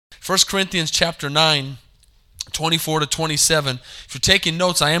1 Corinthians chapter 9, 24 to 27. If you're taking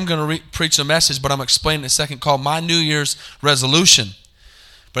notes, I am going to preach a message, but I'm explaining a second called My New Year's Resolution.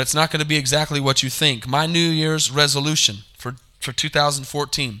 But it's not going to be exactly what you think. My New Year's Resolution for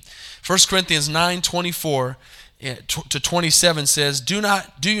 2014. 1 Corinthians 9, 24 to 27 says, Do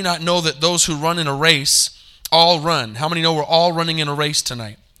you not know that those who run in a race all run? How many know we're all running in a race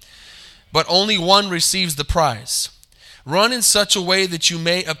tonight? But only one receives the prize. Run in such a way that you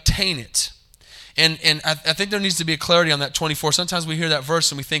may obtain it. And I think there needs to be a clarity on that 24. Sometimes we hear that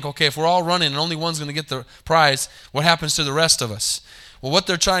verse and we think, okay, if we're all running and only one's going to get the prize, what happens to the rest of us? Well, what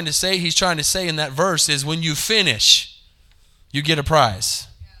he's trying to say in that verse is when you finish, you get a prize.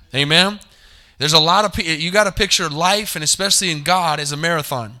 Yeah. Amen? There's a lot of people, you got to picture life, and especially in God, as a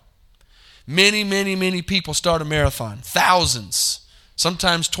marathon. Many, many, many people start a marathon. Thousands.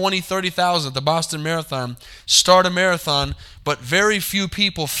 Sometimes 20, 30,000 at the Boston Marathon start a marathon, but very few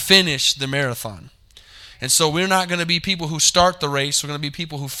people finish the marathon. And so we're not going to be people who start the race. We're going to be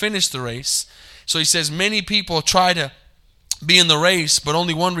people who finish the race. So he says many people try to be in the race, but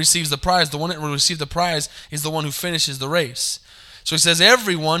only one receives the prize. The one that will receive the prize is the one who finishes the race. So he says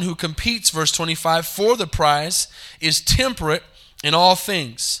everyone who competes, verse 25, for the prize is temperate in all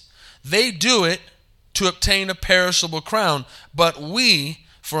things. They do it to obtain a perishable crown, but we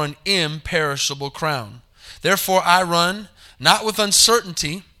for an imperishable crown. Therefore I run, not with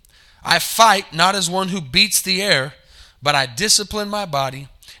uncertainty. I fight not as one who beats the air, but I discipline my body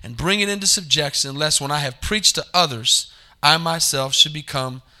and bring it into subjection, lest when I have preached to others, I myself should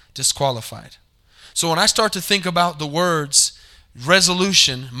become disqualified. So when I start to think about the words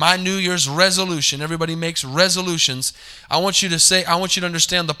resolution, my New Year's resolution, everybody makes resolutions. I want you to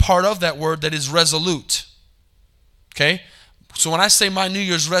understand the part of that word that is resolute. Okay? So when I say my New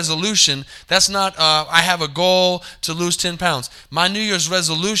Year's resolution, that's not, I have a goal to lose 10 pounds. My New Year's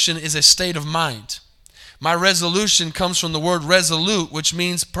resolution is a state of mind. My resolution comes from the word resolute, which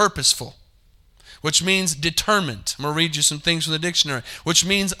means purposeful, which means determined. I'm going to read you some things from the dictionary, which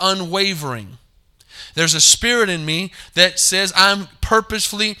means unwavering. There's a spirit in me that says I'm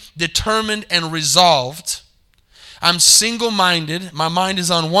purposefully determined and resolved. I'm single-minded. My mind is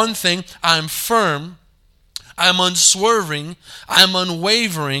on one thing. I'm firm. I'm unswerving. I'm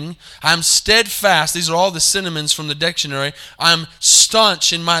unwavering. I'm steadfast. These are all the synonyms from the dictionary. I'm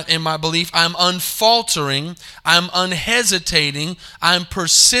staunch in my belief. I'm unfaltering. I'm unhesitating. I'm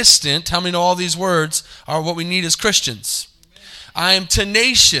persistent. How many know all these words are what we need as Christians? I am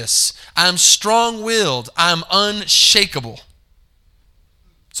tenacious. I'm strong-willed. I'm unshakable.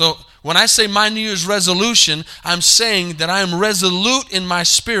 So when I say my New Year's resolution, I'm saying that I am resolute in my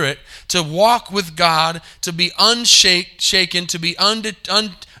spirit to walk with God, to be unshaken, to be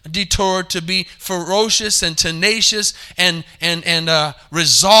undetoured, to be ferocious and tenacious and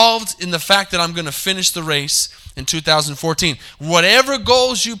resolved in the fact that I'm going to finish the race in 2014. Whatever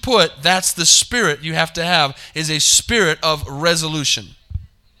goals you put, that's the spirit you have to have, is a spirit of resolution.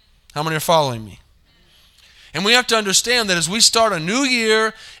 How many are following me? And we have to understand that as we start a new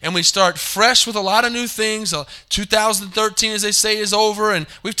year and we start fresh with a lot of new things, 2013, as they say, is over, and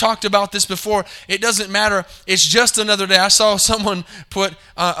we've talked about this before. It doesn't matter. It's just another day. I saw someone put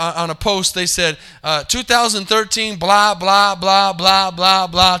on a post, they said, 2013, blah, blah, blah, blah, blah,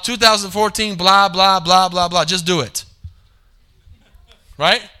 blah. 2014, blah, blah, blah, blah, blah. Just do it.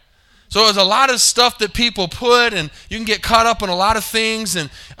 Right? So there's a lot of stuff that people put, and you can get caught up in a lot of things and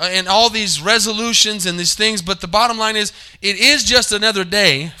all these resolutions and these things. But the bottom line is, it is just another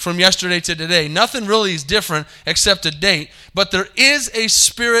day from yesterday to today. Nothing really is different except a date. But there is a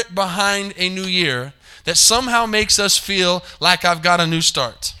spirit behind a new year that somehow makes us feel like I've got a new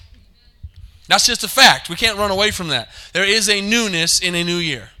start. That's just a fact. We can't run away from that. There is a newness in a new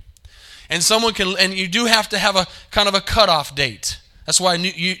year. And you do have to have a kind of a cutoff date. That's why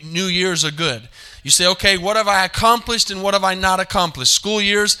New Year's are good. You say, okay, what have I accomplished and what have I not accomplished? School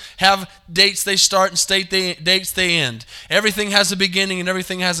years have dates they start and dates they end. Everything has a beginning and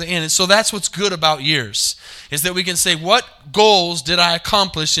everything has an end. And so that's what's good about years, is that we can say, what goals did I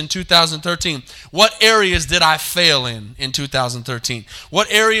accomplish in 2013? What areas did I fail in 2013?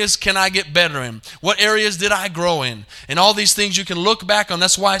 What areas can I get better in? What areas did I grow in? And all these things you can look back on.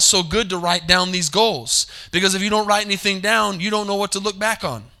 That's why it's so good to write down these goals. Because if you don't write anything down, you don't know what to look back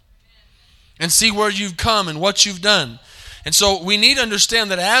on and see where you've come and what you've done. And so we need to understand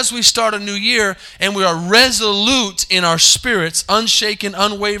that as we start a new year and we are resolute in our spirits, unshaken,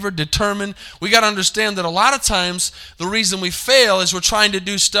 unwavered, determined, we got to understand that a lot of times the reason we fail is we're trying to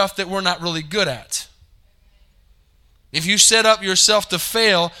do stuff that we're not really good at. If you set up yourself to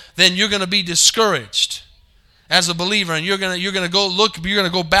fail, then you're going to be discouraged. as a believer, and you're gonna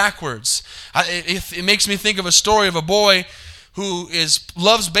go backwards. It makes me think of a story of a boy who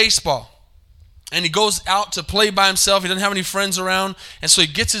loves baseball. And he goes out to play by himself. He doesn't have any friends around. And so he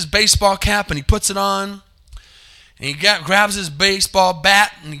gets his baseball cap and he puts it on. And he grabs his baseball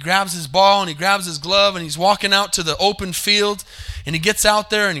bat and he grabs his ball and he grabs his glove and he's walking out to the open field. And he gets out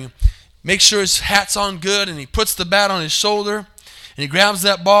there and he makes sure his hat's on good and he puts the bat on his shoulder. And he grabs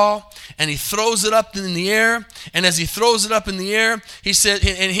that ball and he throws it up in the air. And as he throws it up in the air, he said,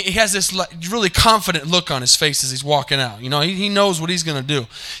 and he has this really confident look on his face as he's walking out. You know, he knows what he's going to do.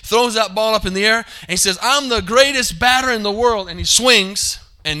 He throws that ball up in the air and he says, "I'm the greatest batter in the world." And he swings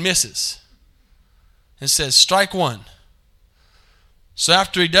and misses. And says, "Strike one." So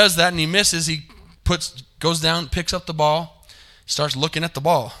after he does that and he misses, he goes down, picks up the ball, starts looking at the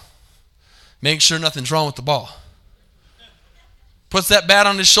ball, making sure nothing's wrong with the ball. Puts that bat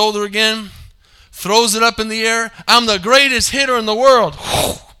on his shoulder again, throws it up in the air. "I'm the greatest hitter in the world."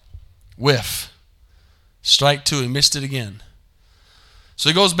 Whiff. Strike two. He missed it again. So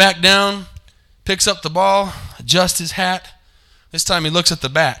he goes back down, picks up the ball, adjusts his hat. This time he looks at the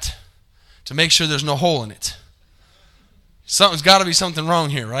bat to make sure there's no hole in it. Something's got to be something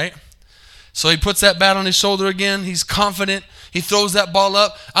wrong here, right? So he puts that bat on his shoulder again. He's confident. He throws that ball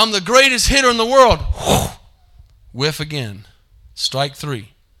up. "I'm the greatest hitter in the world." Whiff again. Strike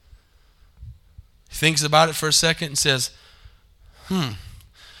three. He thinks about it for a second and says,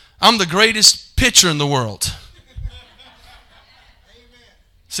 "I'm the greatest pitcher in the world."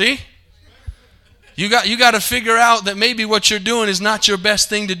 See? You got to figure out that maybe what you're doing is not your best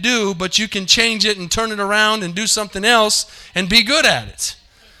thing to do, but you can change it and turn it around and do something else and be good at it.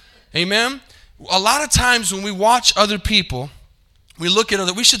 Amen? A lot of times when we watch other people, we look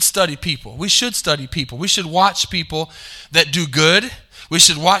at we should study people. We should study people. We should watch people that do good. We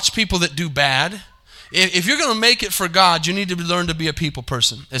should watch people that do bad. If you're going to make it for God, you need to learn to be a people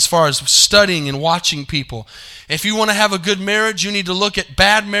person as far as studying and watching people. If you want to have a good marriage, you need to look at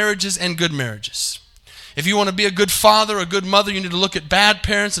bad marriages and good marriages. If you want to be a good father, a good mother, you need to look at bad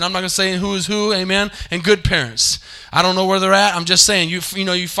parents, and I'm not going to say who is who, amen, and good parents. I don't know where they're at. I'm just saying, you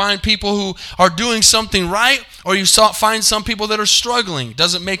find people who are doing something right, or you find some people that are struggling. It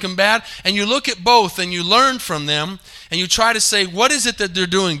doesn't make them bad. And you look at both, and you learn from them, and you try to say, what is it that they're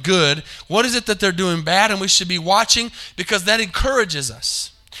doing good? What is it that they're doing bad? And we should be watching, because that encourages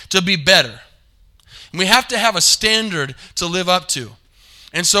us to be better. And we have to have a standard to live up to.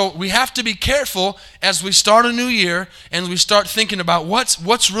 And so we have to be careful as we start a new year and we start thinking about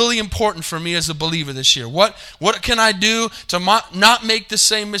what's really important for me as a believer this year. What can I do to not make the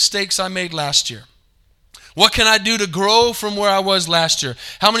same mistakes I made last year? What can I do to grow from where I was last year?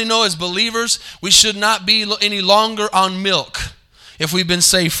 How many know as believers we should not be any longer on milk if we've been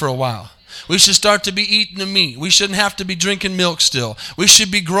saved for a while? We should start to be eating the meat. We shouldn't have to be drinking milk still. We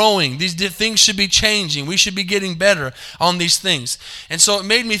should be growing. These things should be changing. We should be getting better on these things. And so it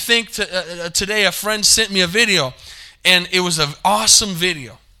made me think today a friend sent me a video, and it was an awesome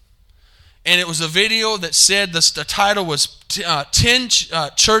video. And it was a video that said the title was 10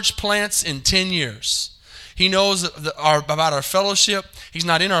 church plants in 10 years. He knows about our fellowship. He's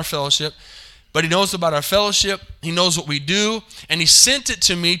not in our fellowship. But he knows about our fellowship. He knows what we do. And he sent it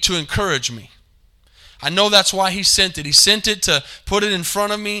to me to encourage me. I know that's why he sent it. He sent it to put it in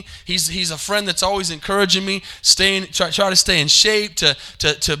front of me. He's a friend that's always encouraging me, try to stay in shape,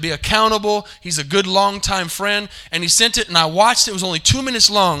 to be accountable. He's a good long-time friend. And he sent it, and I watched it. It was only 2 minutes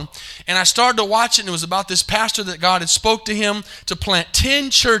long. And I started to watch it, and it was about this pastor that God had spoke to him to plant 10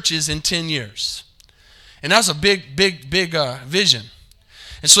 churches in 10 years. And that was a big vision.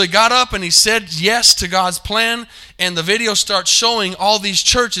 And so he got up and he said yes to God's plan, and the video starts showing all these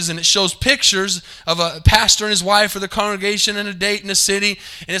churches, and it shows pictures of a pastor and his wife or the congregation and a date in the city,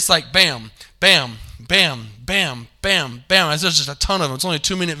 and it's like bam, bam, bam, bam, bam, bam. There's just a ton of them. It's only a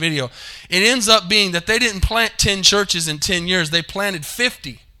 2-minute video. It ends up being that they didn't plant 10 churches in 10 years. They planted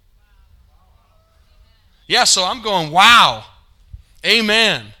 50. Yeah, so I'm going, wow,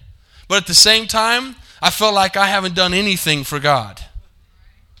 amen. But at the same time, I felt like I haven't done anything for God.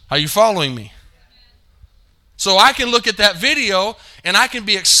 Are you following me? So I can look at that video and I can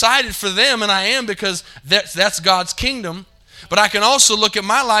be excited for them, and I am, because that's God's kingdom. But I can also look at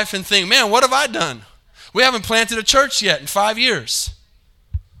my life and think, man, what have I done? We haven't planted a church yet in 5 years.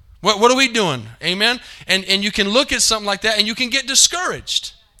 What are we doing? Amen? And you can look at something like that and you can get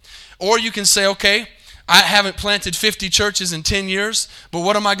discouraged. Or you can say, okay, I haven't planted 50 churches in 10 years, but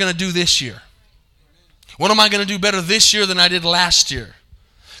what am I going to do this year? What am I going to do better this year than I did last year?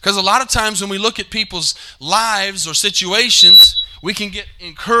 Because a lot of times when we look at people's lives or situations, we can get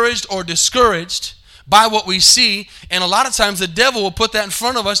encouraged or discouraged. by what we see, and a lot of times the devil will put that in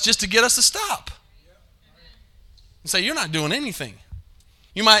front of us just to get us to stop and say, you're not doing anything.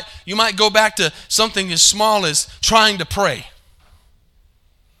 You might go back to something as small as trying to pray.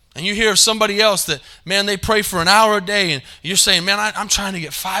 And you hear of somebody else that, man, they pray for an hour a day, and you're saying, man, I'm trying to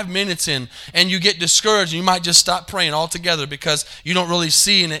get 5 minutes in, and you get discouraged, and you might just stop praying altogether because you don't really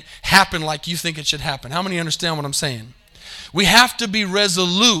see it happen like you think it should happen. How many understand what I'm saying? We have to be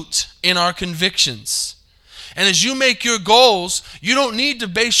resolute in our convictions. And as you make your goals, you don't need to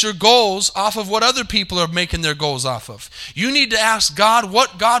base your goals off of what other people are making their goals off of. You need to ask God,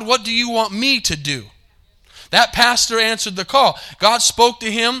 what do you want me to do? That pastor answered the call. God spoke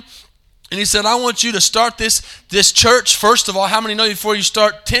to him, and he said, I want you to start this church. First of all, how many know before you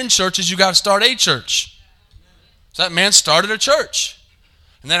start 10 churches, you got to start a church? So that man started a church.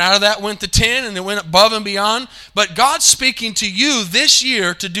 And then out of that went to 10, and it went above and beyond. But God's speaking to you this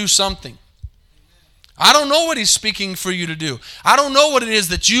year to do something. I don't know what he's speaking for you to do. I don't know what it is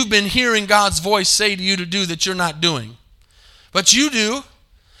that you've been hearing God's voice say to you to do that you're not doing. But you do.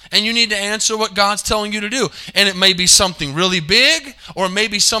 And you need to answer what God's telling you to do. And it may be something really big, or it may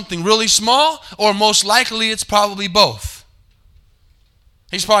be something really small, or most likely it's probably both.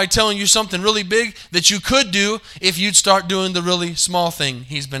 He's probably telling you something really big that you could do if you'd start doing the really small thing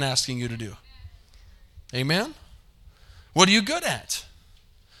he's been asking you to do. Amen? What are you good at?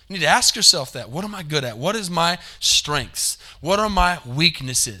 You need to ask yourself that. What am I good at? What is my strengths? What are my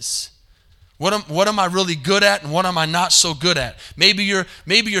weaknesses? What am I really good at, and what am I not so good at? Maybe you're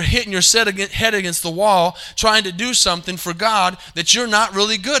hitting your head against the wall trying to do something for God that you're not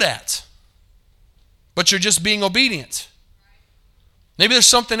really good at. But you're just being obedient. Maybe there's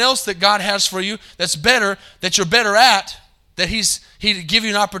something else that God has for you that's better, that you're better at, that He'd give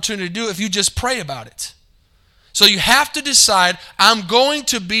you an opportunity to do if you just pray about it. So you have to decide, I'm going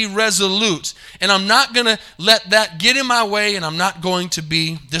to be resolute, and I'm not going to let that get in my way, and I'm not going to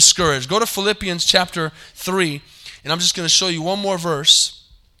be discouraged. Go to Philippians chapter 3, and I'm just going to show you one more verse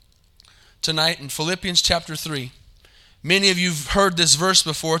tonight in Philippians chapter 3. Many of you have heard this verse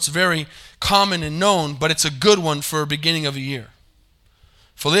before. It's very common and known, but it's a good one for a beginning of a year.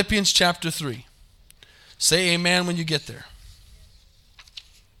 Philippians chapter 3. Say amen when you get there.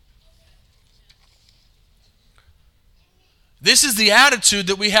 This is the attitude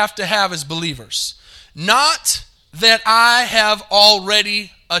that we have to have as believers. Not that I have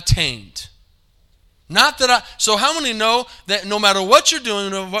already attained. So how many know that no matter what you're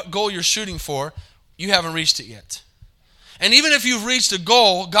doing or what goal you're shooting for, you haven't reached it yet? And even if you've reached a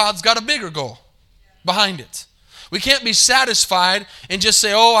goal, God's got a bigger goal behind it. We can't be satisfied and just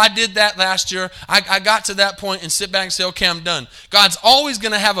say, oh, I did that last year. I got to that point and sit back and say, okay, I'm done. God's always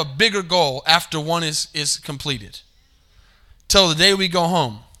going to have a bigger goal after one is completed. Till the day we go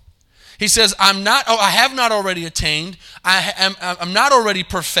home. He says, I have not already attained. I'm not already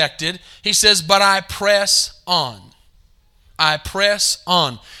perfected. He says, but I press on. I press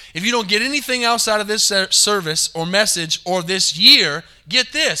on. If you don't get anything else out of this service or message or this year,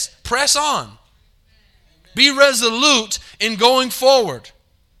 get this. Press on. Be resolute in going forward.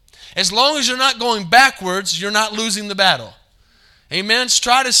 As long as you're not going backwards, you're not losing the battle. Amen.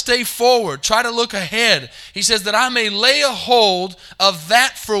 Try to stay forward. Try to look ahead. He says that I may lay a hold of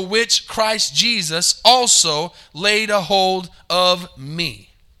that for which Christ Jesus also laid a hold of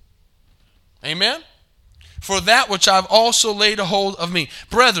me. Amen. For that which I've also laid a hold of me.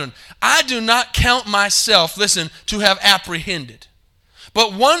 Brethren, I do not count myself, listen, to have apprehended.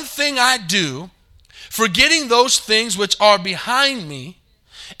 But one thing I do, forgetting those things which are behind me,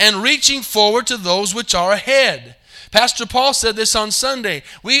 and reaching forward to those which are ahead. Pastor Paul said this on Sunday.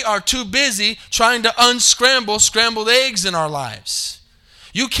 We are too busy trying to unscramble scrambled eggs in our lives.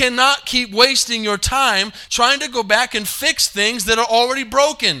 You cannot keep wasting your time trying to go back and fix things that are already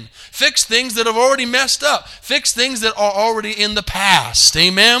broken. Fix things that have already messed up. Fix things that are already in the past.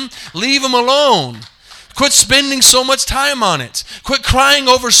 Amen? Leave them alone. Quit spending so much time on it. Quit crying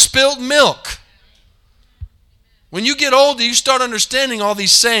over spilled milk. When you get older, you start understanding all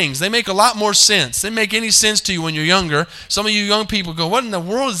these sayings. They make a lot more sense. They make any sense to you when you're younger. Some of you young people go, what in the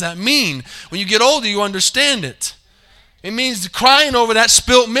world does that mean? When you get older, you understand it. It means crying over that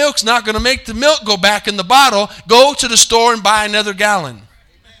spilt milk's not going to make the milk go back in the bottle. Go to the store and buy another gallon.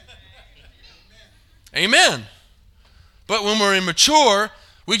 Amen. But when we're immature,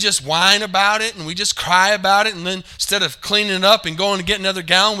 we just whine about it and we just cry about it, and then instead of cleaning it up and going to get another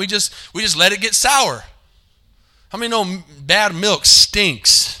gallon, we just let it get sour. How many know bad milk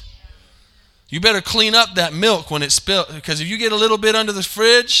stinks? You better clean up that milk when it's spilled, because if you get a little bit under the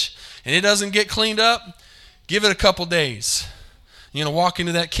fridge and it doesn't get cleaned up, give it a couple days. You're going to walk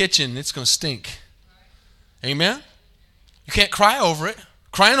into that kitchen, it's going to stink. Amen? You can't cry over it.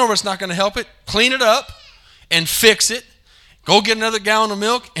 Crying over it's not going to help it. Clean it up and fix it. Go get another gallon of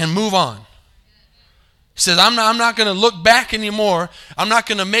milk and move on. He says, I'm not going to look back anymore. I'm not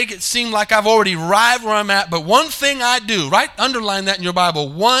going to make it seem like I've already arrived where I'm at. But one thing I do, right? Underline that in your Bible.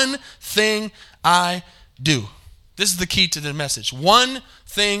 One thing I do. This is the key to the message. One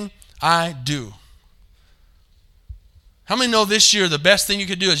thing I do. How many know this year the best thing you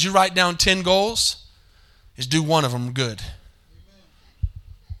could do is you write down 10 goals, is do one of them good?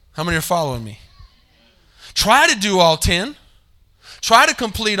 How many are following me? Try to do all 10. Try to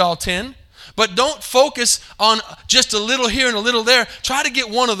complete all 10. But don't focus on just a little here and a little there. Try to get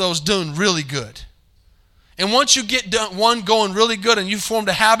one of those done really good. And once you get one going really good and you've formed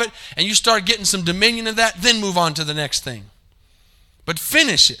a habit and you start getting some dominion of that, then move on to the next thing. But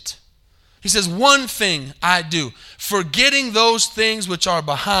finish it. He says, one thing I do, forgetting those things which are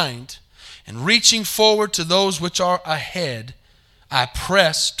behind and reaching forward to those which are ahead, I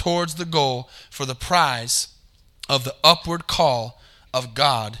press towards the goal for the prize of the upward call of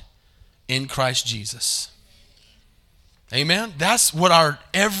God in Christ Jesus. Amen? That's what our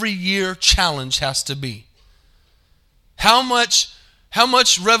every year challenge has to be. How much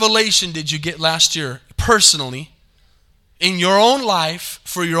revelation did you get last year personally in your own life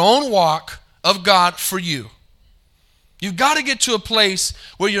for your own walk of God for you? You've got to get to a place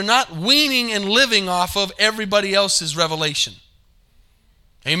where you're not weaning and living off of everybody else's revelation.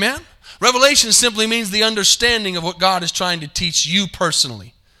 Amen? Revelation simply means the understanding of what God is trying to teach you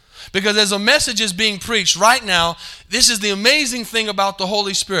personally. Because as a message is being preached right now, this is the amazing thing about the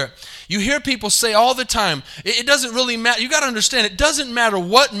Holy Spirit. You hear people say all the time, it doesn't really matter. You got to understand, it doesn't matter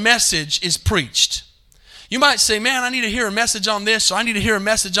what message is preached. You might say, man, I need to hear a message on this, or I need to hear a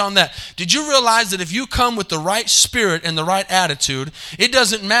message on that. Did you realize that if you come with the right spirit and the right attitude, it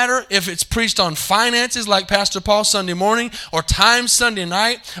doesn't matter if it's preached on finances like Pastor Paul Sunday morning, or time Sunday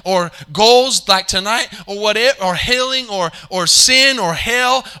night, or goals like tonight, or whatever, or healing, or sin, or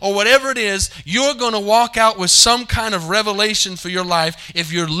hell, or whatever it is, you're going to walk out with some kind of revelation for your life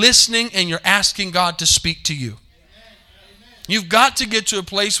if you're listening and you're asking God to speak to you. You've got to get to a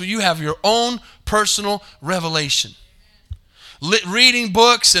place where you have your own personal revelation. Reading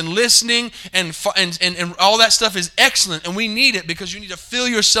books and listening and all that stuff is excellent, and we need it because you need to fill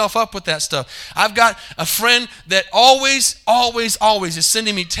yourself up with that stuff. I've got a friend that always is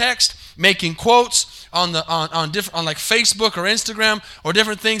sending me text, making quotes on like Facebook or Instagram or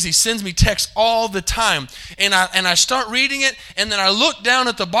different things. He sends me text all the time, and I start reading it, and then I look down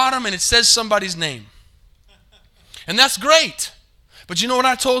at the bottom and it says somebody's name. And that's great. But you know what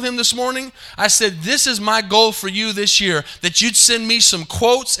I told him this morning? I said, this is my goal for you this year, that you'd send me some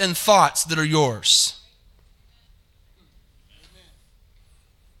quotes and thoughts that are yours.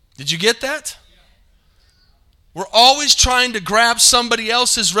 Did you get that? We're always trying to grab somebody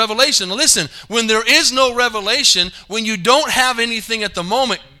else's revelation. Now listen, when there is no revelation, when you don't have anything at the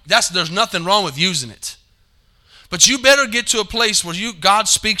moment, there's nothing wrong with using it. But you better get to a place where God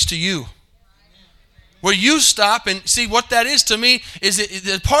speaks to you. Where you stop and see what that is to me is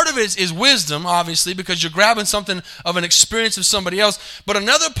part of it is wisdom, obviously, because you're grabbing something of an experience of somebody else. But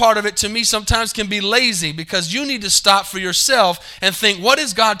another part of it to me sometimes can be lazy, because you need to stop for yourself and think, what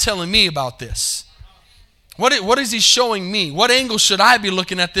is God telling me about this? What is He showing me? What angle should I be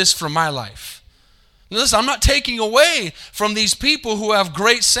looking at this from my life? Listen, I'm not taking away from these people who have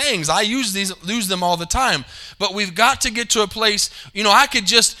great sayings. I use them all the time. But we've got to get to a place, I could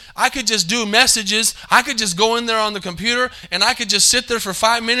just do messages. I could just go in there on the computer and I could just sit there for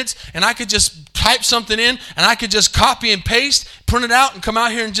 5 minutes and I could just type something in and I could just copy and paste, print it out and come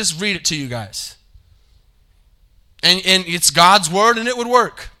out here and just read it to you guys. And it's God's word and it would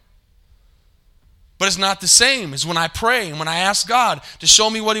work. But it's not the same as when I pray and when I ask God to show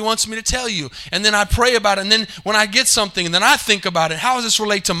me what He wants me to tell you. And then I pray about it. And then when I get something, and then I think about it, how does this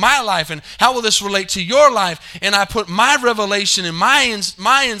relate to my life? And how will this relate to your life? And I put my revelation and my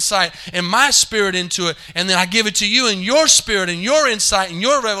insight and my spirit into it. And then I give it to you, and your spirit and your insight and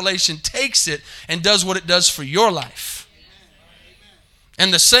your revelation takes it and does what it does for your life.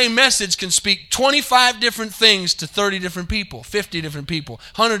 And the same message can speak 25 different things to 30 different people, 50 different people,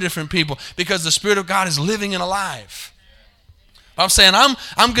 100 different people, because the Spirit of God is living and alive. I'm saying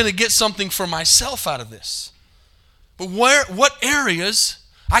I'm going to get something for myself out of this. But what areas,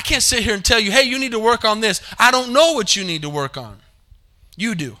 I can't sit here and tell you, hey, you need to work on this. I don't know what you need to work on.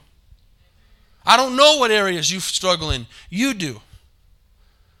 You do. I don't know what areas you struggle in. You do.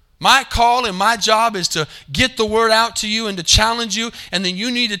 My call and my job is to get the word out to you and to challenge you, and then you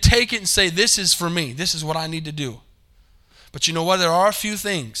need to take it and say, this is for me. This is what I need to do. But you know what? There are a few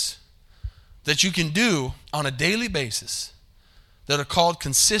things that you can do on a daily basis that are called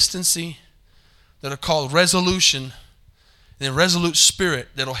consistency, that are called resolution, and then resolute spirit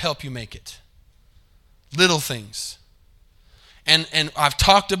that'll help you make it. Little things. And I've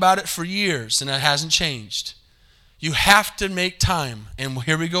talked about it for years, and it hasn't changed. You have to make time. And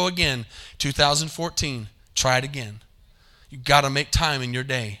here we go again, 2014. Try it again. You've got to make time in your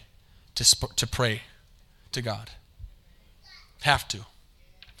day to pray to God. Have to.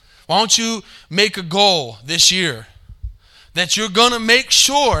 Why don't you make a goal this year that you're going to make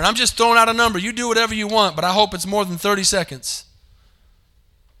sure, and I'm just throwing out a number, you do whatever you want, but I hope it's more than 30 seconds.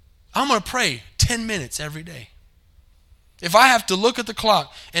 I'm going to pray 10 minutes every day. If I have to look at the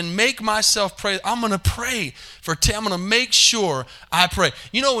clock and make myself pray, I'm going to pray for 10. I'm going to make sure I pray.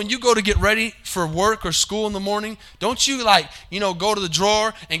 You know, when you go to get ready for work or school in the morning, don't you go to the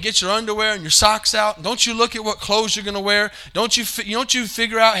drawer and get your underwear and your socks out? Don't you look at what clothes you're going to wear? Don't you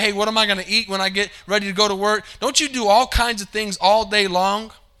figure out, hey, what am I going to eat when I get ready to go to work? Don't you do all kinds of things all day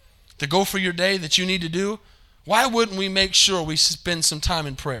long to go for your day that you need to do? Why wouldn't we make sure we spend some time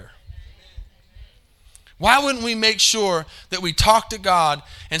in prayer? Why wouldn't we make sure that we talk to God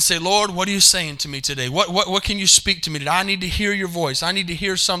and say, Lord, what are you saying to me today? What can you speak to me today? I need to hear your voice. I need to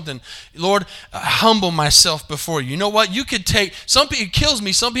hear something. Lord, humble myself before you. You know what? You could take, it kills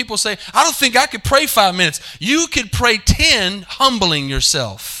me. Some people say, I don't think I could pray 5 minutes. You could pray 10 humbling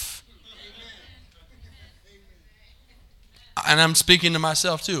yourself. And I'm speaking to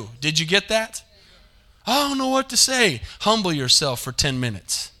myself too. Did you get that? I don't know what to say. Humble yourself for 10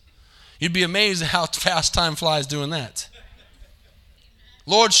 minutes. You'd be amazed at how fast time flies doing that.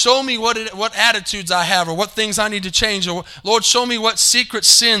 Lord, show me what attitudes I have or what things I need to change. Or Lord, show me what secret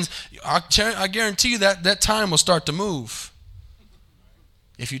sins. I guarantee you that time will start to move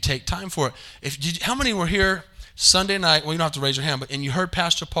if you take time for it. How many were here Sunday night? Well, you don't have to raise your hand, and you heard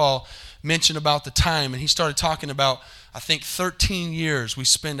Pastor Paul mention about the time, and he started talking about, I think, 13 years we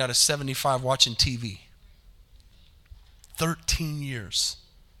spend out of 75 watching TV. 13 years.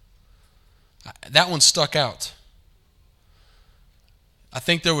 That one stuck out. I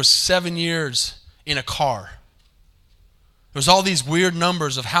think there was 7 years in a car. There's all these weird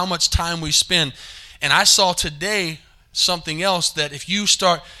numbers of how much time we spend. And I saw today something else that if you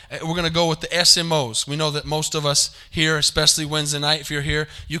start, we're going to go with the SMOs. We know that most of us here, especially Wednesday night, if you're here,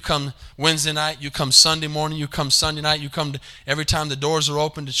 you come Wednesday night, you come Sunday morning, you come Sunday night, you come every time the doors are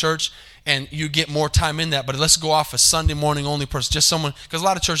open to church, and you get more time in that. But let's go off a Sunday morning only person, just someone, because a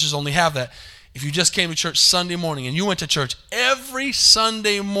lot of churches only have that. If you just came to church Sunday morning and you went to church every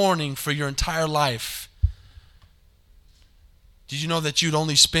Sunday morning for your entire life, did you know that you'd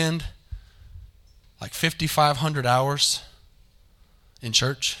only spend like 5,500 hours in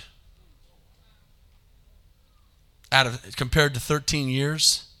church? Compared to 13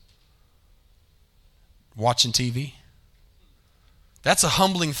 years watching TV? That's a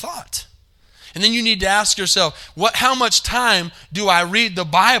humbling thought. And then you need to ask yourself, how much time do I read the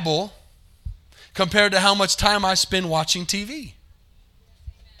Bible compared to how much time I spend watching TV?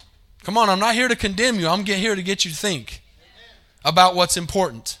 Come on, I'm not here to condemn you. I'm here to get you to think about what's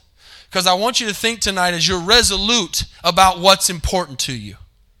important. Because I want you to think tonight as you're resolute about what's important to you.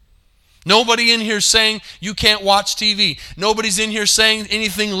 Nobody in here saying you can't watch TV. Nobody's in here saying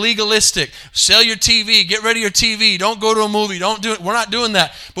anything legalistic. Sell your TV. Get rid of your TV. Don't go to a movie. Don't do it. We're not doing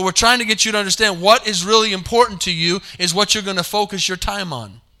that. But we're trying to get you to understand what is really important to you is what you're going to focus your time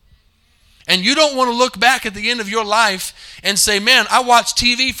on. And you don't want to look back at the end of your life and say, man, I watched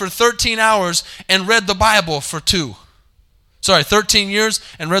TV for 13 hours and read the Bible for 13 years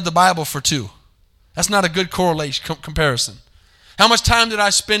and read the Bible for 2. That's not a good correlation comparison. How much time did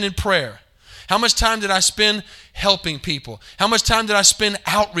I spend in prayer? How much time did I spend helping people? How much time did I spend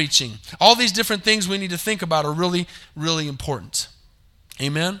outreaching? All these different things we need to think about are really, really important.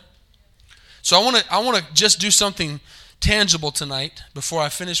 Amen? So I want to just do something tangible tonight before I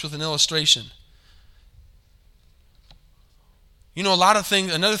finish with an illustration. You know,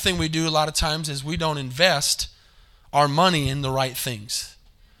 another thing we do a lot of times is we don't invest our money in the right things.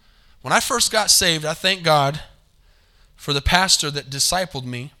 When I first got saved, I thank God for the pastor that discipled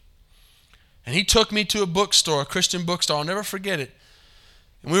me. And he took me to a bookstore, a Christian bookstore. I'll never forget it.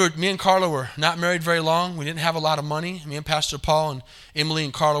 And me and Carla were not married very long. We didn't have a lot of money. Me and Pastor Paul and Emily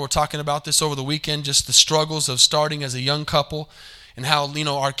and Carla were talking about this over the weekend, just the struggles of starting as a young couple and how,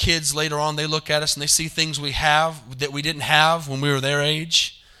 our kids later on, they look at us and they see things we have that we didn't have when we were their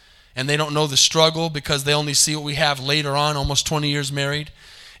age. And they don't know the struggle because they only see what we have later on, almost 20 years married.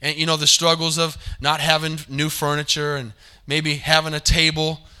 And, the struggles of not having new furniture and maybe having a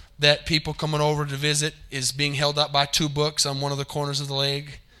table that people coming over to visit is being held up by 2 books on one of the corners of the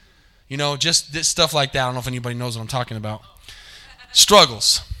leg. just this stuff like that. I don't know if anybody knows what I'm talking about.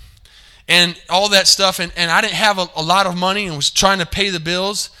 Struggles. And all that stuff. And I didn't have a lot of money and was trying to pay the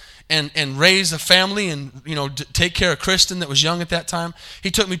bills and raise a family and, take care of Kristen that was young at that time.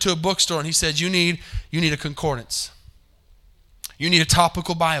 He took me to a bookstore and he said, you need a concordance. You need a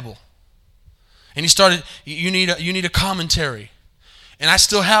topical Bible. And he started, you need a commentary. And I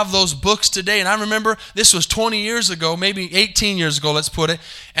still have those books today. And I remember this was 20 years ago, maybe 18 years ago, let's put it.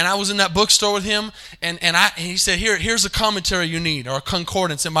 And I was in that bookstore with him. And he said, here's a commentary you need, or a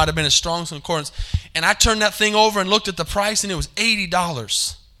concordance. It might have been a Strong's Concordance. And I turned that thing over and looked at the price, and it was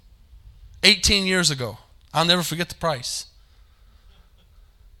 $80. 18 years ago. I'll never forget the price.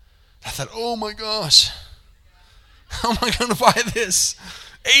 I thought, oh my gosh, how am I going to buy this?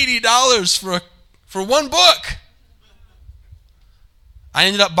 $80 for one book. I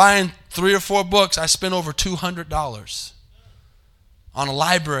ended up buying 3 or 4 books. I spent over $200 on a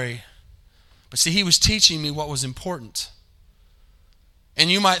library. But see, he was teaching me what was important. And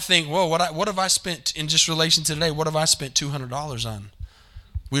you might think, whoa, what have I spent in just relation to today? What have I spent $200 on?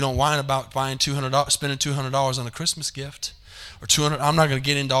 We don't whine about spending $200 on a Christmas gift or $200. I'm not going to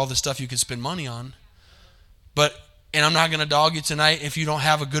get into all the stuff you can spend money on. And I'm not going to dog you tonight if you don't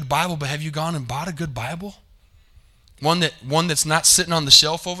have a good Bible. But have you gone and bought a good Bible? One that's not sitting on the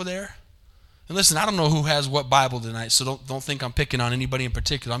shelf over there. And listen, I don't know who has what Bible tonight, so don't think I'm picking on anybody in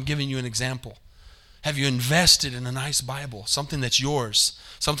particular. I'm giving you an example. Have you invested in a nice Bible, something that's yours,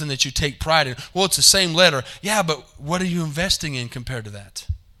 something that you take pride in? Well, it's the same letter. Yeah, but what are you investing in compared to that?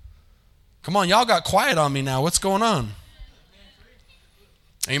 Come on, y'all got quiet on me now. What's going on?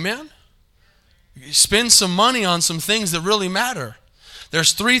 Amen? Spend some money on some things that really matter.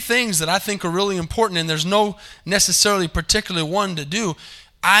 There's 3 things that I think are really important, and there's no necessarily particular one to do.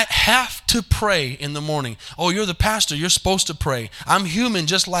 I have to pray in the morning. Oh, you're the pastor. You're supposed to pray. I'm human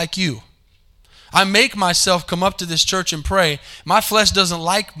just like you. I make myself come up to this church and pray. My flesh doesn't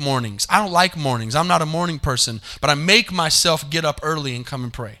like mornings. I don't like mornings. I'm not a morning person. But I make myself get up early and come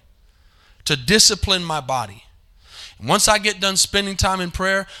and pray to discipline my body. And once I get done spending time in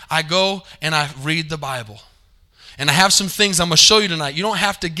prayer, I go and I read the Bible. And I have some things I'm going to show you tonight. You don't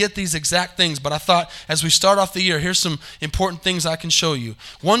have to get these exact things, but I thought as we start off the year, here's some important things I can show you.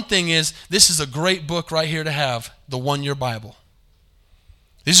 One thing is, this is a great book right here to have, the 1-Year Bible.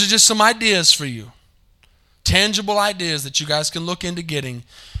 These are just some ideas for you. Tangible ideas that you guys can look into getting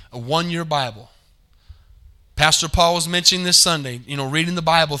a 1-Year Bible. Pastor Paul was mentioning this Sunday, reading the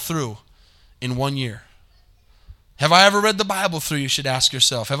Bible through in 1 year. Have I ever read the Bible through, you should ask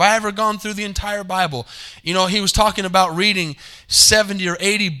yourself. Have I ever gone through the entire Bible? He was talking about reading 70 or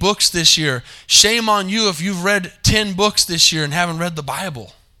 80 books this year. Shame on you if you've read 10 books this year and haven't read the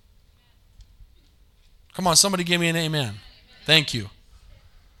Bible. Come on, somebody give me an amen. Thank you.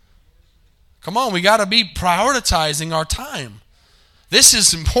 Come on, we got to be prioritizing our time. This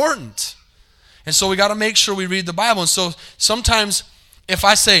is important. And so we got to make sure we read the Bible. And so sometimes if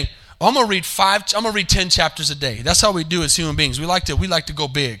I say, I'm going to read 10 chapters a day. That's how we do as human beings. We like to go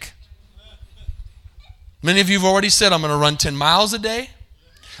big. Many of you have already said, I'm going to run 10 miles a day.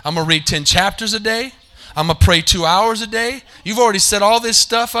 I'm going to read 10 chapters a day. I'm going to pray 2 hours a day. You've already set all this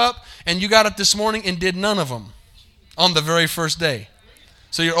stuff up, and you got up this morning and did none of them on the very first day.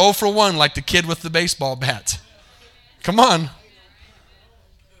 So you're 0 for 1 like the kid with the baseball bat. Come on.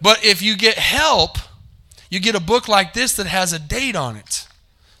 But if you get help, you get a book like this that has a date on it.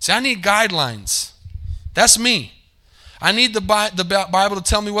 See, I need guidelines. That's me. I need the Bible to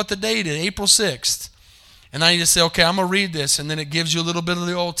tell me what the date is, April 6th. And I need to say, okay, I'm going to read this. And then it gives you a little bit of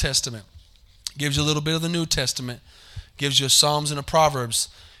the Old Testament. It gives you a little bit of the New Testament. It gives you a Psalms and a Proverbs.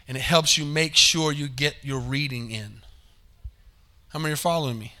 And it helps you make sure you get your reading in. How many are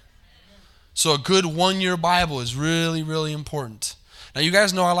following me? So a good 1-year Bible is really, really important. Now, you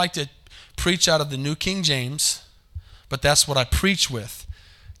guys know I like to preach out of the New King James, but that's what I preach with.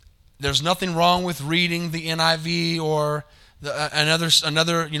 There's nothing wrong with reading the NIV or another,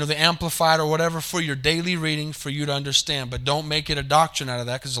 the Amplified or whatever for your daily reading for you to understand. But don't make it a doctrine out of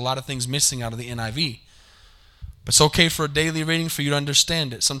that, because there's a lot of things missing out of the NIV. But it's okay for a daily reading for you to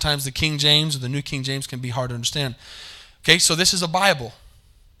understand it. Sometimes the King James or the New King James can be hard to understand. Okay, so this is a Bible.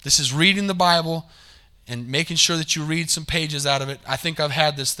 This is reading the Bible and making sure that you read some pages out of it. I think I've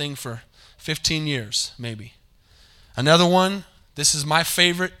had this thing for 15 years, maybe. Another one, this is my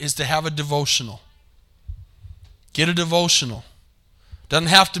favorite, is to have a devotional. Get a devotional. Doesn't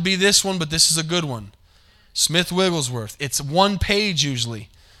have to be this one, but this is a good one. Smith Wigglesworth. It's 1 page usually.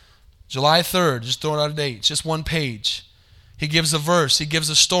 July 3rd, just throw it out of date. It's just 1 page. He gives a verse. He gives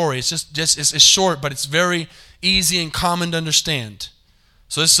a story. It's just it's short, but it's very easy and common to understand.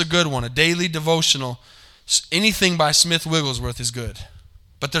 So this is a good one, a daily devotional. Anything by Smith Wigglesworth is good.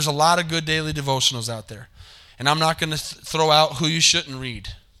 But there's a lot of good daily devotionals out there. And I'm not going to throw out who you shouldn't read.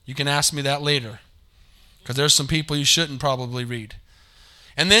 You can ask me that later. Because there's some people you shouldn't probably read.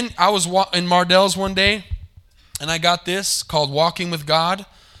 And then I was in Mardell's one day, and I got this called Walking with God.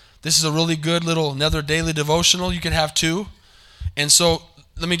 This is a really good little another daily devotional. You could have two. And so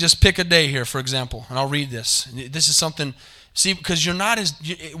let me just pick a day here, for example, and I'll read this. This is something, see, because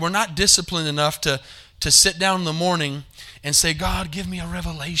we're not disciplined enough to sit down in the morning and say, God, give me a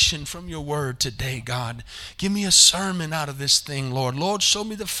revelation from your word today, God. Give me a sermon out of this thing, Lord. Lord, show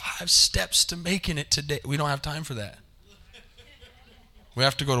me the 5 steps to making it today. We don't have time for that. We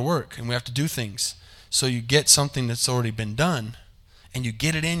have to go to work and we have to do things. So you get something that's already been done and you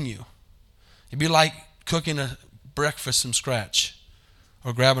get it in you. It'd be like cooking a breakfast from scratch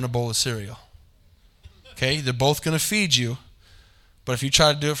or grabbing a bowl of cereal. Okay, they're both going to feed you, but if you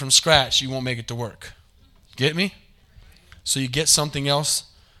try to do it from scratch, you won't make it to work. Get me? So you get something else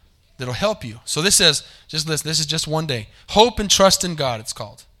that'll help you. So this says, just listen, this is just one day. Hope and trust in God, it's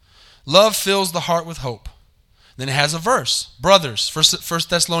called. Love fills the heart with hope. Then it has a verse. Brothers, 1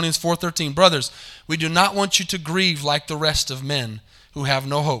 Thessalonians 4:13. Brothers, we do not want you to grieve like the rest of men who have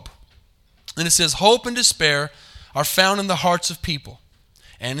no hope. And it says, hope and despair are found in the hearts of people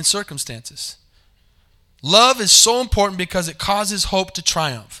and in circumstances. Love is so important because it causes hope to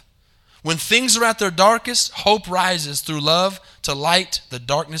triumph. When things are at their darkest, hope rises through love to light the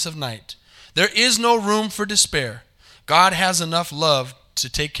darkness of night. There is no room for despair. God has enough love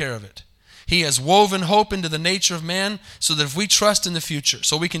to take care of it. He has woven hope into the nature of man so that if we trust in the future,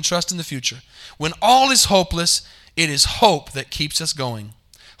 so we can trust in the future. When all is hopeless, it is hope that keeps us going.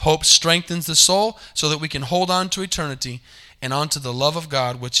 Hope strengthens the soul so that we can hold on to eternity and on to the love of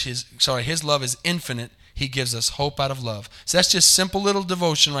God, which His love is infinite. He gives us hope out of love. So that's just simple little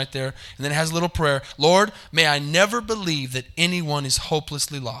devotion right there. And then it has a little prayer. Lord, may I never believe that anyone is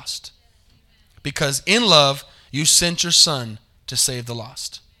hopelessly lost. Because in love, you sent your Son to save the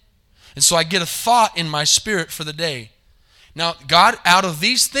lost. And so I get a thought in my spirit for the day. Now, God, out of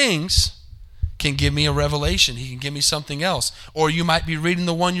these things, can give me a revelation. He can give me something else. Or you might be reading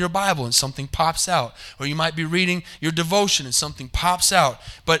the 1 year Bible and something pops out. Or you might be reading your devotion and something pops out.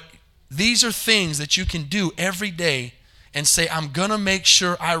 But these are things that you can do every day and say, I'm going to make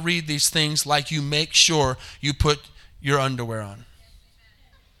sure I read these things like you make sure you put your underwear on.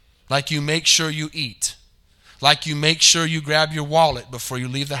 Like you make sure you eat. Like you make sure you grab your wallet before you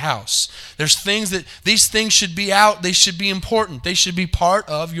leave the house. There's things that, these things should be out. They should be important. They should be part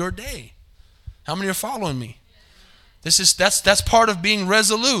of your day. How many are following me? That's part of being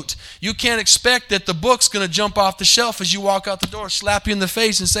resolute. You can't expect that the book's going to jump off the shelf as you walk out the door, slap you in the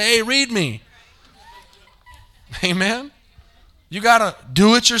face and say, hey, read me. Amen? You got to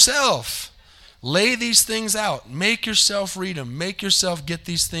do it yourself. Lay these things out. Make yourself read them. Make yourself get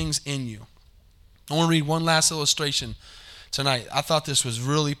these things in you. I want to read one last illustration tonight. I thought this was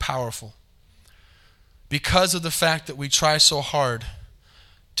really powerful. Because of the fact that we try so hard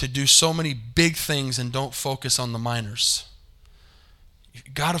to do so many big things and don't focus on the minors. You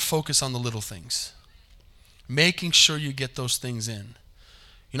got to focus on the little things. Making sure you get those things in.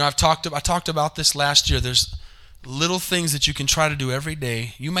 You know, I talked about this last year. There's little things that you can try to do every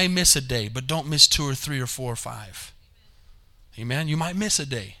day. You may miss a day, but don't miss 2 or 3 or 4 or 5. Amen. You might miss a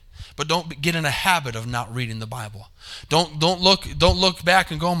day, but don't get in a habit of not reading the Bible. Don't look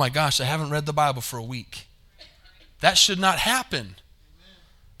back and go, oh my gosh, I haven't read the Bible for a week. That should not happen.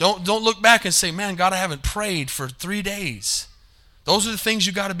 Don't look back and say, man, God, I haven't prayed for 3 days. Those are the things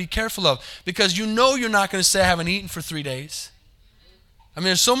you got to be careful of, because you know you're not going to say I haven't eaten for 3 days. I mean,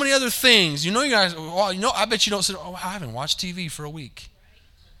 there's so many other things. You know, you guys, well, I bet you don't say, oh, I haven't watched TV for a week.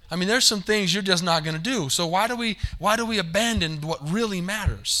 I mean, there's some things you're just not going to do. So why do we abandon what really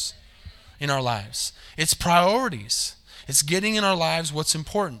matters in our lives? It's priorities. It's getting in our lives what's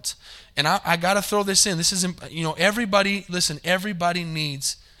important. And I got to throw this in. This is, you know, everybody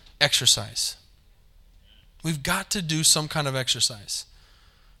needs exercise. We've got to do some kind of exercise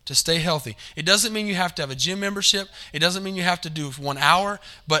to stay healthy. It doesn't mean you have to have a gym membership. It doesn't mean you have to do 1 hour.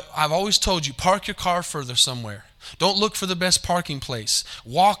 But I've always told you, park your car further somewhere. Don't look for the best parking place.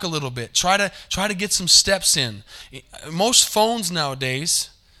 Walk a little bit. Try to get some steps in. Most phones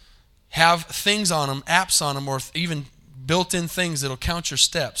nowadays have things on them, apps on them, or even built-in things that'll count your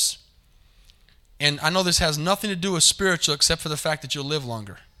steps. And I know this has nothing to do with spiritual except for the fact that you'll live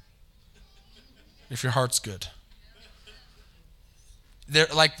longer if your heart's good. They're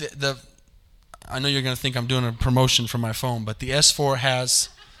like I know you're going to think I'm doing a promotion for my phone, but the S4 has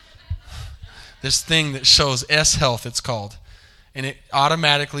this thing that shows S Health, it's called. And it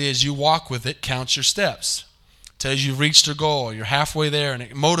automatically, as you walk with it, counts your steps. It tells you you've reached your goal, you're halfway there, and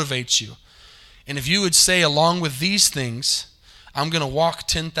it motivates you. And if you would say, along with these things, I'm going to walk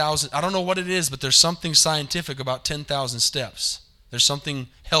 10,000. I don't know what it is, but there's something scientific about 10,000 steps. There's something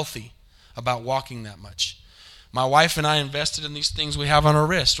healthy about walking that much. My wife and I invested in these things we have on our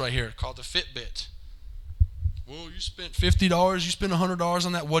wrist right here called the Fitbit. Well, you spent $50, you spent $100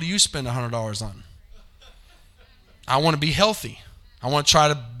 on that. What do you spend $100 on? I want to be healthy. I want to try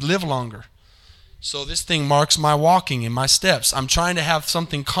to live longer. So this thing marks my walking and my steps. I'm trying to have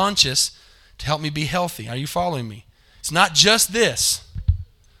something conscious to help me be healthy. Are you following me? It's not just this.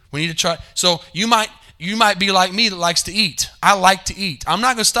 We need to try. So you might be like me that likes to eat. I like to eat. I'm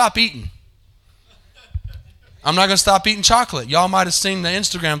not going to stop eating. I'm not going to stop eating chocolate. Y'all might have seen the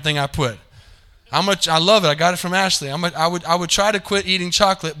Instagram thing I put. I love it. I got it from Ashley. I would try to quit eating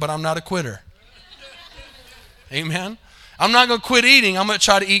chocolate, but I'm not a quitter. Amen. I'm not going to quit eating. I'm going to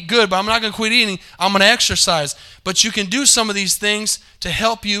try to eat good, but I'm not going to quit eating. I'm going to exercise. But you can do some of these things to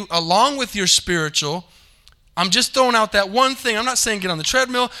help you along with your spiritual. I'm just throwing out that one thing. I'm not saying get on the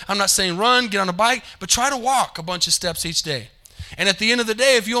treadmill. I'm not saying run, get on a bike, but try to walk a bunch of steps each day. And at the end of the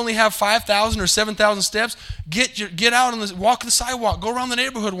day, if you only have 5,000 or 7,000 steps, get out and walk the sidewalk. Go around the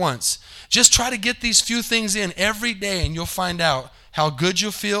neighborhood once. Just try to get these few things in every day, and you'll find out how good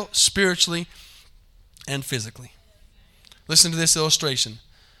you'll feel spiritually and physically. Listen to this illustration,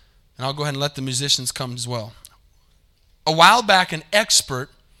 and I'll go ahead and let the musicians come as well. A while back, an expert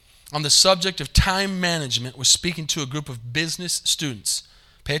on the subject of time management was speaking to a group of business students.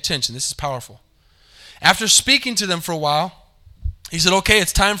 Pay attention, this is powerful. After speaking to them for a while, he said, okay,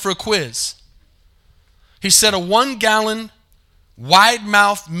 it's time for a quiz. He set a 1-gallon,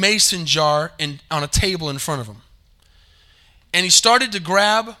 wide-mouthed mason jar on a table in front of him. And he started to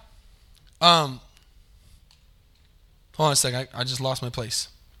grab, hold on a second, I just lost my place.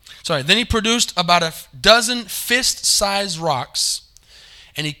 Sorry, then he produced about a dozen fist-sized rocks,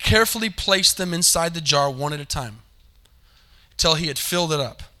 and he carefully placed them inside the jar one at a time till he had filled it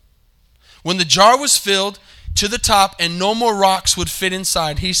up. When the jar was filled to the top and no more rocks would fit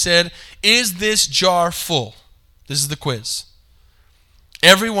inside, he said, "Is this jar full?" This is the quiz.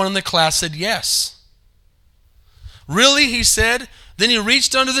 Everyone in the class said yes. Really, he said. Then he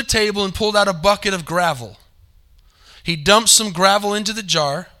reached under the table and pulled out a bucket of gravel. He dumped some gravel into the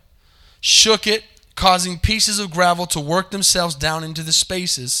jar, shook it, causing pieces of gravel to work themselves down into the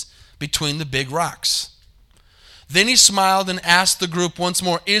spaces between the big rocks. Then he smiled and asked the group once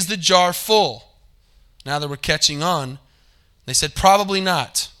more, "Is the jar full?" Now they were catching on. They said, "Probably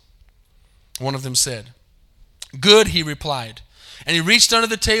not." One of them said. "Good," he replied. And he reached under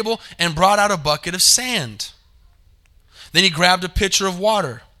the table and brought out a bucket of sand. Then he grabbed a pitcher of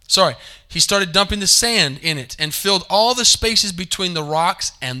water. He started dumping the sand in it and filled all the spaces between the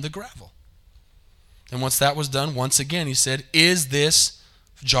rocks and the gravel. And once that was done, once again he said, "Is this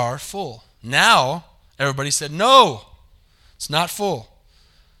jar full?" Now everybody said, "No, it's not full."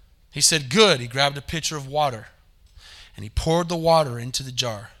 He said, "Good." He grabbed a pitcher of water and he poured the water into the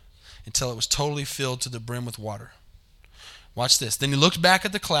jar until it was totally filled to the brim with water. Watch this. Then he looked back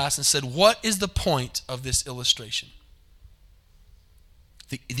at the class and said, "What is the point of this illustration?"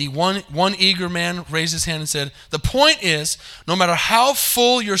 The one eager man raised his hand and said, "The point is, no matter how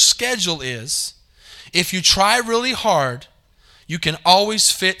full your schedule is, if you try really hard, you can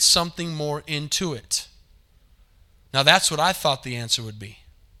always fit something more into it." Now that's what I thought the answer would be.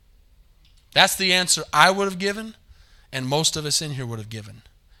 That's the answer I would have given, and most of us in here would have given.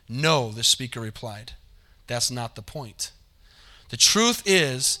 "No," the speaker replied. "That's not the point." The truth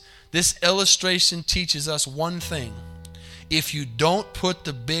is, this illustration teaches us one thing. If you don't put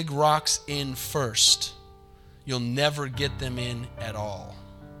the big rocks in first, you'll never get them in at all.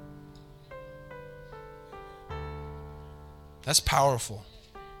 That's powerful.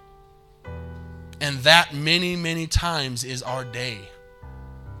 And that many, many times is our day,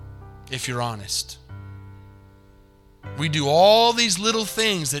 if you're honest. We do all these little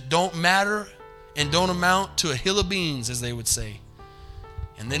things that don't matter and don't amount to a hill of beans, as they would say.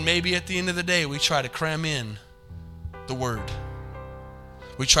 And then maybe at the end of the day, we try to cram in the Word.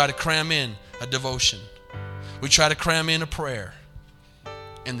 We try to cram in a devotion. We try to cram in a prayer.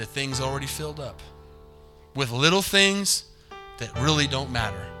 And the thing's already filled up with little things that really don't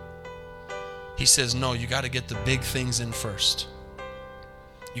matter. He says, no, you got to get the big things in first.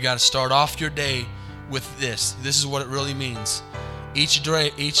 You got to start off your day with this. This is what it really means. Each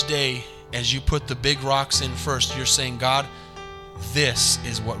day, as you put the big rocks in first, you're saying, "God, this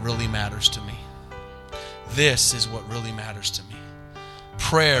is what really matters to me. This is what really matters to me.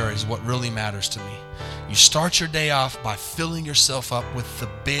 Prayer is what really matters to me." You start your day off by filling yourself up with the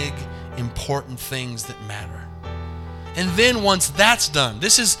big, important things that matter. And then once that's done,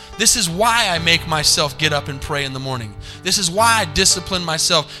 this is why I make myself get up and pray in the morning. This is why I discipline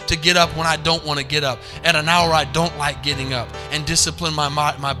myself to get up when I don't want to get up, at an hour I don't like getting up, and discipline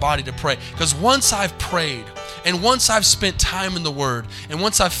my body to pray. Because once I've prayed, and once I've spent time in the Word, and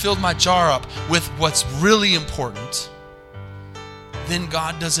once I've filled my jar up with what's really important, then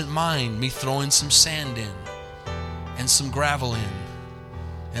God doesn't mind me throwing some sand in, and some gravel in,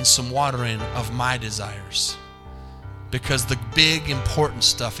 and some water in of my desires. Because the big, important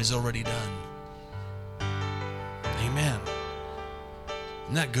stuff is already done. Amen.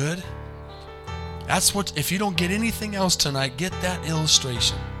 Isn't that good? That's what, if you don't get anything else tonight, get that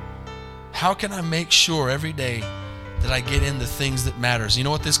illustration. How can I make sure every day that I get in the things that matters? You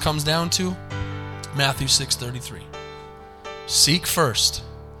know what this comes down to? Matthew 6:33. Seek first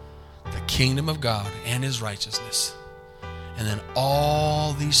the kingdom of God and His righteousness, and then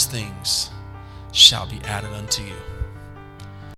all these things shall be added unto you.